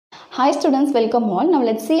Hi students, welcome all. Now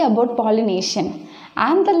let's see about pollination.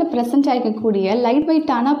 Antherல present ஆகக்கூடிய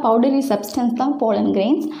lightweight-ஆன powdery substance தான் pollen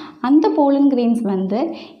grains. அந்த pollen grains வந்து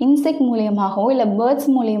insect மூலமாகவோ இல்ல birds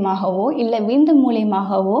மூலமாகவோ இல்ல wind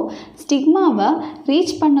மூலமாகவோ ஸ்டிக்மாவை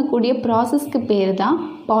reach பண்ணக்கூடிய processக்கு பேர் தான்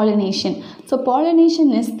pollination. So pollination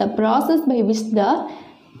is the process by which the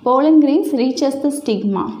pollen grains reaches the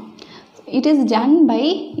stigma. It is done by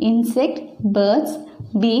insect, birds,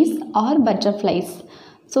 bees or butterflies.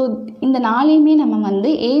 So இந்த நாளையுமே நம்ம வந்து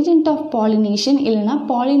ஏஜென்ட் ஆஃப் பாலினேஷன் இல்லைனா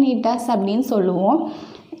பாலினேட்டர்ஸ் அப்படின்னு சொல்லுவோம்.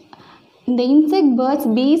 இந்த insect, birds,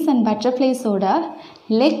 peace and பட்டர்ஃப்ளைஸோட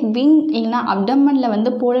leg, wing இல்லைனா அப்டமனில்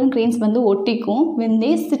வந்து pollen grains வந்து ஒட்டிக்கும் when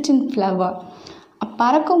they sit in flower.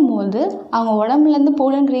 பறக்கும் போது அவங்க உடம்புலேருந்து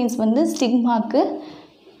போலன் கிரெயின்ஸ் வந்து ஸ்டிக்மாக்கு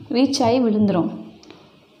ரீச் ஆகி விழுந்துடும்.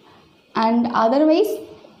 And otherwise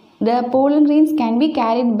the pollen grains can be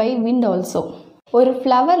carried by wind also. ஒரு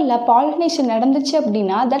ஃப்ளவரில் பாலினேஷன் நடந்துச்சு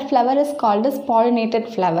அப்படின்னா that flower is called as pollinated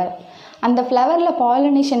flower. அந்த ஃப்ளவரில்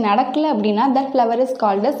பாலினேஷன் நடக்கலை அப்படின்னா that flower is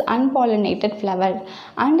called as unpollinated flower.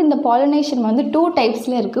 And இந்த பாலினேஷன் வந்து 2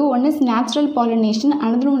 டைப்ஸில் இருக்குது. One is natural pollination,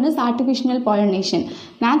 another one is artificial pollination.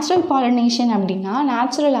 Natural pollination அப்படின்னா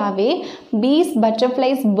நேச்சுரலாகவே பீஸ்,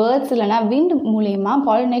 பட்டர்ஃப்ளைஸ், பேர்ட்ஸ் இல்லைனா wind மூலயமா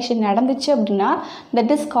பாலினேஷன் நடந்துச்சு அப்படின்னா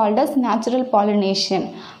that is called as natural pollination.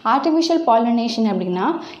 Artificial pollination அப்படின்னா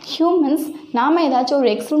ஹியூமன்ஸ் நாம் ஏதாச்சும் ஒரு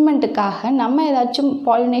எக்ஸ்பெரிமெண்ட்டுக்காக நம்ம ஏதாச்சும்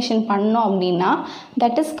பாலினேஷன் பண்ணோம் அப்படின்னா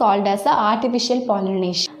that is called as a artificial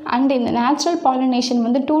pollination. And இந்த நேச்சுரல் பாலினேஷன்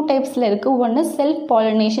வந்து 2 டைப்ஸில் இருக்குது. One is self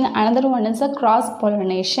pollination, another one is a cross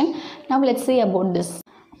pollination. Now let's see about this.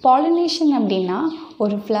 Pollination அப்படின்னா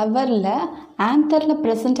ஒரு ஃப்ளவரில் ஆந்தரில்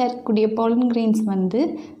ப்ரெசென்ட் ஆகக்கூடிய பாலன் கிரெயின்ஸ் வந்து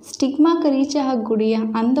ஸ்டிக்மாக்கு ரீச் ஆகக்கூடிய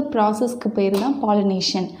அந்த ப்ராசஸ்க்கு பேர் தான்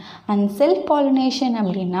பாலினேஷன். அண்ட் செல்ஃப் பாலினேஷன்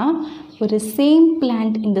அப்படின்னா ஒரு சேம்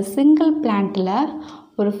பிளான்ட், இந்த சிங்கிள் பிளான்ட்டில்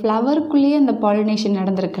ஒரு ஃப்ளவருக்குள்ளேயே அந்த பாலினேஷன்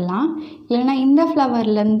நடந்திருக்கலாம், இல்லைனா இந்த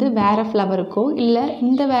ஃப்ளவர்லேருந்து வேறு ஃப்ளவருக்கோ இல்லை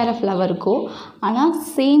இந்த வேறு ஃப்ளவருக்கோ, ஆனால்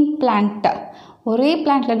சேம் பிளான்ட்டை ஒரே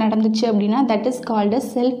பிளான்ட்டில் நடந்துச்சு அப்படின்னா that is called as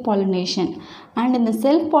self pollination. And இந்த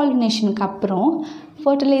செல்ஃப் பாலினேஷனுக்கு அப்புறம்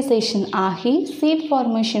ஃபர்டிலைசேஷன் ஆகி சீட்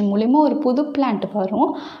ஃபார்மேஷன் மூலிமா ஒரு புது பிளான்ட்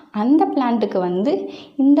வரும். அந்த பிளான்ட்டுக்கு வந்து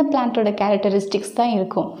இந்த பிளான்ட்டோட கேரக்டரிஸ்டிக்ஸ் தான்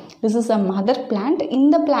இருக்கும். This is a mother plant.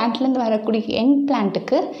 இந்த பிளான்ட்லேருந்து வரக்கூடிய யங்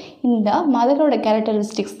பிளான்ட்டுக்கு இந்த மதரோட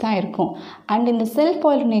கேரக்டரிஸ்டிக்ஸ் தான் இருக்கும். அண்ட் இந்த செல்ஃப்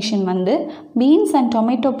பாலினேஷன் வந்து பீன்ஸ் அண்ட்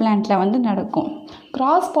டொமேட்டோ பிளான்ட்டில் வந்து நடக்கும்.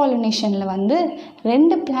 கிராஸ் பாலினேஷனில் வந்து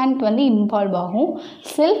 2 பிளான்ட் வந்து இன்வால்வ் ஆகும்.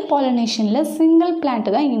 செல்ஃப் பாலினேஷனில் சிங்கிள்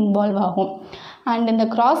பிளான்ட் தான் இன்வால்வ் ஆகும். அண்ட் இந்த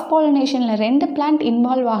கிராஸ் பாலினேஷனில் 2 பிளான்ட்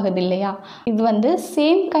இன்வால்வ் ஆகுது இல்லையா, இது வந்து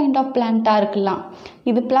சேம் கைண்ட் ஆஃப் பிளான்ட்டாக இருக்கலாம்.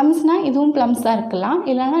 இது ப்ளம்ஸ்னால் இதுவும் ப்ளம்ஸாக இருக்கலாம்,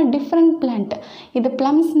 இல்லைனா டிஃப்ரெண்ட் பிளான்ட். இது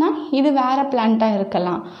ப்ளம்ஸ்னால் இது வேறு பிளான்ட்டாக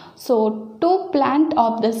இருக்கலாம். So 2 plant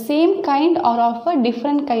of the same kind R of a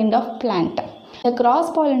different kind of plant. இந்த கிராஸ்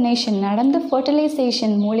பாலினேஷன் நடந்து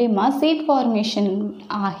ஃபர்டிலைசேஷன் மூலிமா சீட் ஃபார்மேஷன்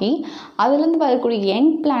ஆகி அதுலேருந்து வரக்கூடிய யங்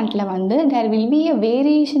பிளான்ட்டில் வந்து there will be a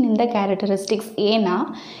variation in the characteristics. ஏன்னா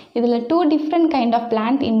இதில் 2 different kind of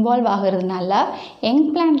plant involve ஆகிறதுனால யங்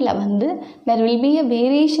பிளான்ட்டில் வந்து there will be a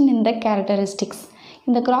variation in the characteristics.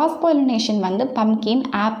 இந்த கிராஸ் பாலினேஷன் வந்து pumpkin,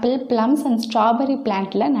 apple, plums and strawberry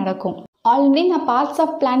பிளான்ட்டில் நடக்கும். ஆல்ரெடி நான் parts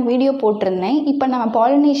of plant video போட்டிருந்தேன். இப்போ நம்ம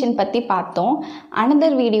பாலினேஷன் பற்றி பார்த்தோம்.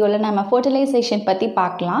 அனதர் வீடியோவில் நம்ம ஃபர்டிலைசேஷன் பற்றி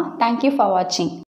பார்க்கலாம். தேங்க்யூ ஃபார் வாட்சிங்.